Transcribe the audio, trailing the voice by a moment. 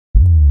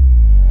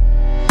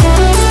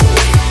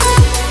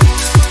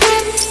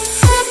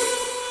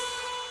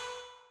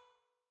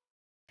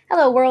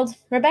Hello world,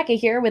 Rebecca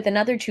here with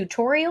another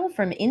tutorial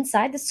from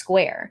Inside the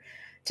Square.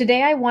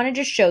 Today I wanted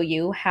to show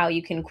you how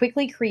you can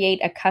quickly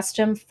create a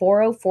custom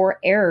 404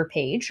 error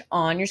page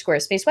on your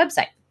Squarespace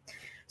website.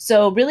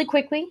 So really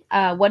quickly,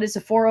 what is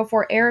a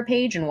 404 error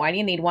page and why do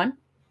you need one?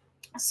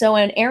 So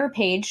an error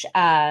page,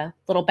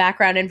 little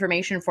background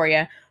information for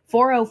you,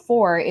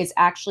 404 is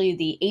actually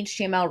the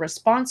HTML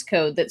response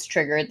code that's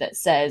triggered that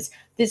says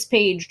this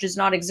page does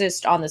not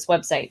exist on this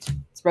website.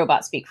 It's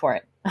robot speak for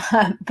it.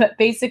 But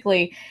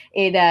basically,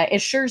 it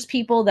assures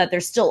people that they're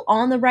still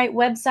on the right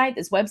website.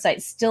 This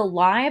website's still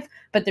live,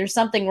 but there's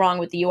something wrong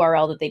with the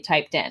URL that they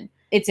typed in.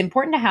 It's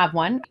important to have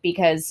one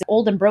because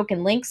old and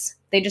broken links,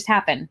 they just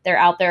happen. They're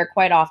out there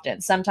quite often.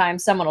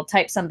 Sometimes someone will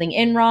type something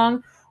in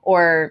wrong,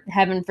 or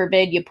heaven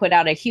forbid, you put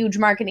out a huge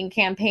marketing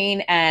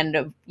campaign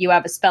and you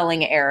have a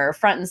spelling error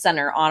front and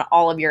center on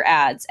all of your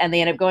ads, and they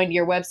end up going to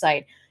your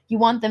website. You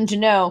want them to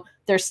know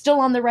they're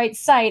still on the right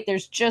site.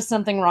 There's just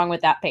something wrong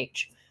with that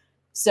page.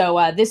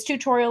 So this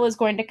tutorial is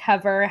going to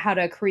cover how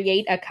to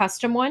create a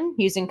custom one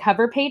using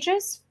cover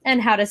pages and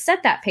how to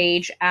set that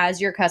page as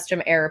your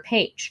custom error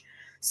page.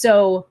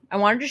 So I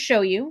wanted to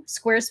show you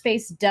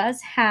Squarespace does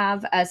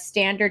have a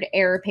standard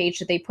error page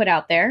that they put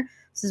out there.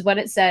 This is what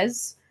it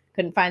says.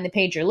 Couldn't find the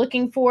page you're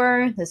looking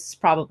for. This is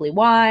probably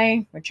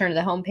why. Return to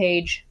the home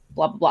page,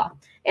 blah, blah, blah.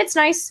 It's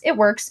nice. It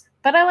works.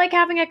 But I like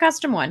having a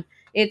custom one.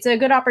 It's a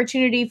good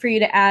opportunity for you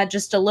to add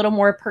just a little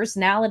more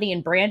personality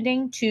and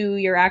branding to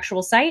your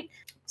actual site.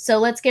 So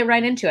let's get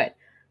right into it.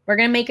 We're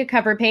going to make a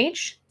cover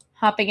page,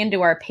 hopping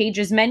into our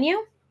pages menu.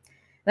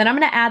 Then I'm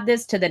going to add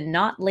this to the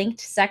not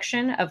linked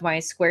section of my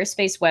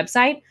Squarespace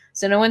website,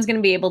 so no one's going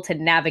to be able to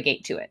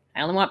navigate to it.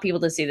 I only want people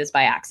to see this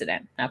by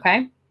accident,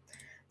 okay?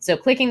 So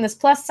clicking this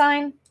plus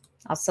sign,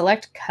 I'll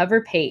select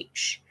cover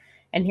page.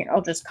 And here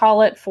I'll just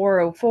call it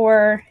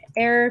 404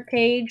 error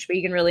page, but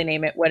you can really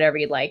name it whatever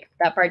you'd like.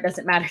 That part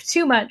doesn't matter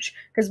too much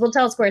because we'll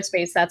tell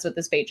Squarespace that's what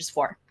this page is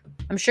for.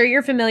 I'm sure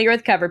you're familiar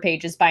with cover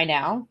pages by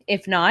now.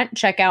 If not,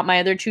 check out my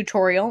other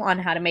tutorial on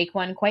how to make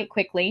one quite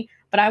quickly,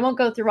 but I won't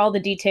go through all the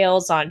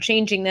details on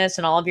changing this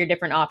and all of your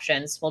different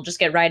options. We'll just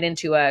get right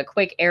into a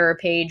quick error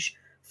page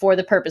for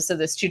the purpose of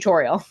this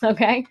tutorial,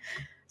 okay?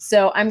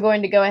 So I'm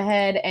going to go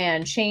ahead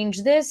and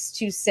change this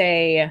to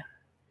say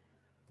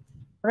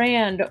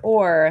brand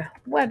or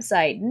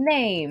website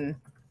name.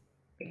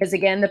 Because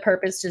again, the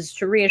purpose is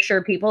to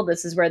reassure people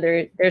this is where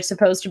they're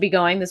supposed to be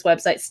going. This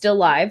website's still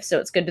live, so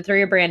it's good to throw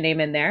your brand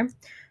name in there.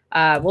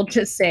 We'll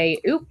just say,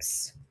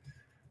 oops,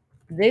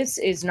 this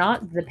is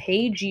not the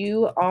page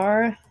you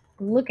are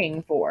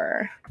looking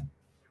for.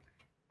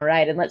 All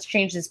right, and let's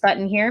change this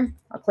button here.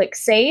 I'll click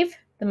save,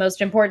 the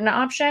most important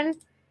option, and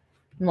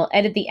we'll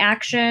edit the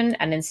action,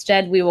 and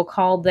instead we will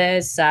call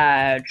this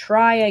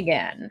try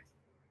again.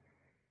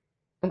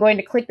 I'm going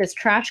to click this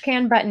trash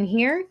can button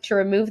here to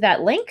remove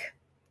that link.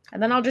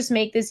 And then I'll just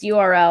make this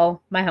URL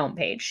my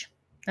homepage.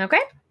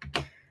 Okay,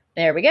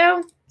 there we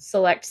go.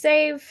 Select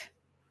save,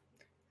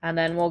 and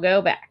then we'll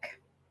go back.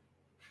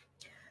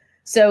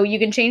 So you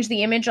can change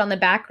the image on the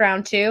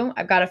background too.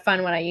 I've got a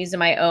fun one I use in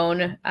my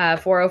own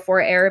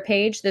 404 error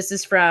page. This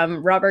is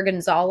from Robert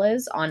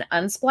Gonzalez on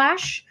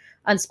Unsplash.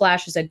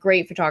 Unsplash is a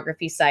great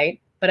photography site,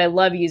 but I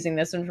love using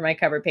this one for my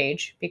cover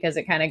page because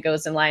it kind of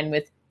goes in line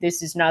with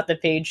this is not the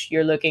page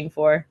you're looking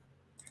for.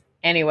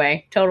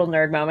 Anyway, total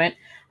nerd moment.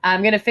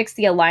 I'm going to fix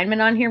the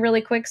alignment on here really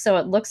quick so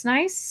it looks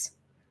nice.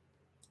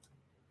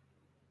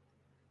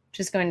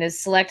 Just going to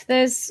select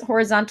this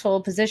horizontal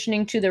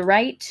positioning to the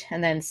right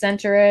and then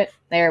center it.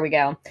 There we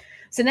go.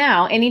 So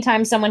now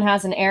anytime someone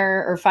has an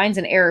error or finds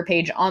an error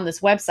page on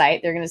this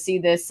website, they're going to see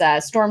this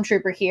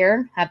stormtrooper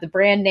here, have the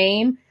brand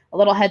name, a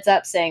little heads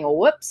up saying,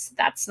 whoops,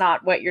 that's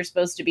not what you're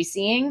supposed to be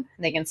seeing.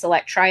 They can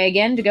select try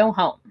again to go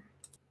home.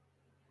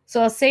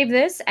 So I'll save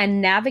this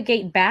and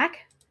navigate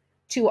back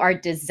to our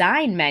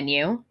design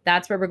menu.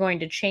 That's where we're going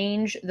to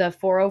change the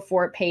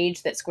 404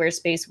 page that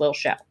Squarespace will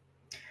show.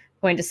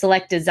 Going to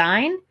select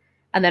design,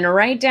 and then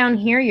right down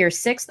here, your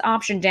sixth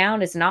option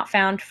down is not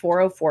found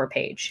 404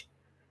 page.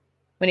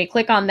 When you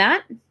click on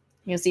that,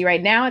 you'll see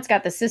right now it's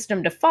got the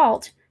system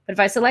default, but if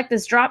I select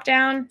this drop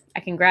down, I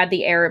can grab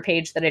the error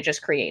page that I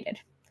just created.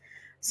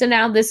 So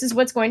now this is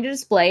what's going to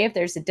display if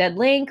there's a dead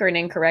link or an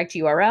incorrect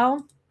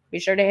URL. Be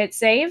sure to hit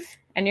save,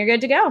 and you're good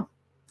to go.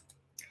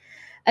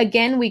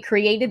 Again, we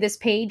created this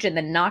page in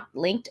the not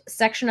linked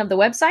section of the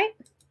website.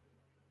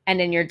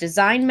 And in your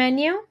design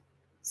menu,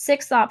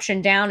 sixth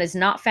option down is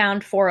not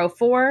found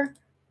 404.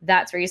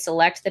 That's where you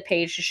select the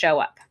page to show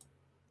up.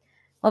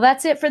 Well,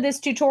 that's it for this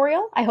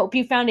tutorial. I hope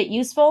you found it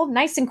useful,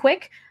 nice and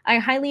quick. I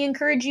highly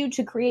encourage you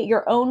to create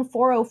your own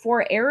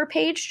 404 error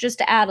page just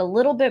to add a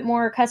little bit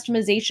more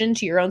customization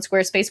to your own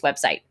Squarespace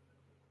website.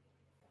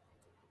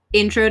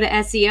 Intro to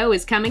SEO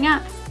is coming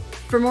up.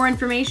 For more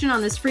information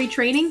on this free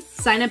training,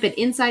 sign up at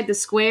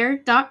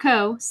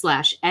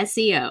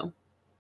insidethesquare.co/SEO.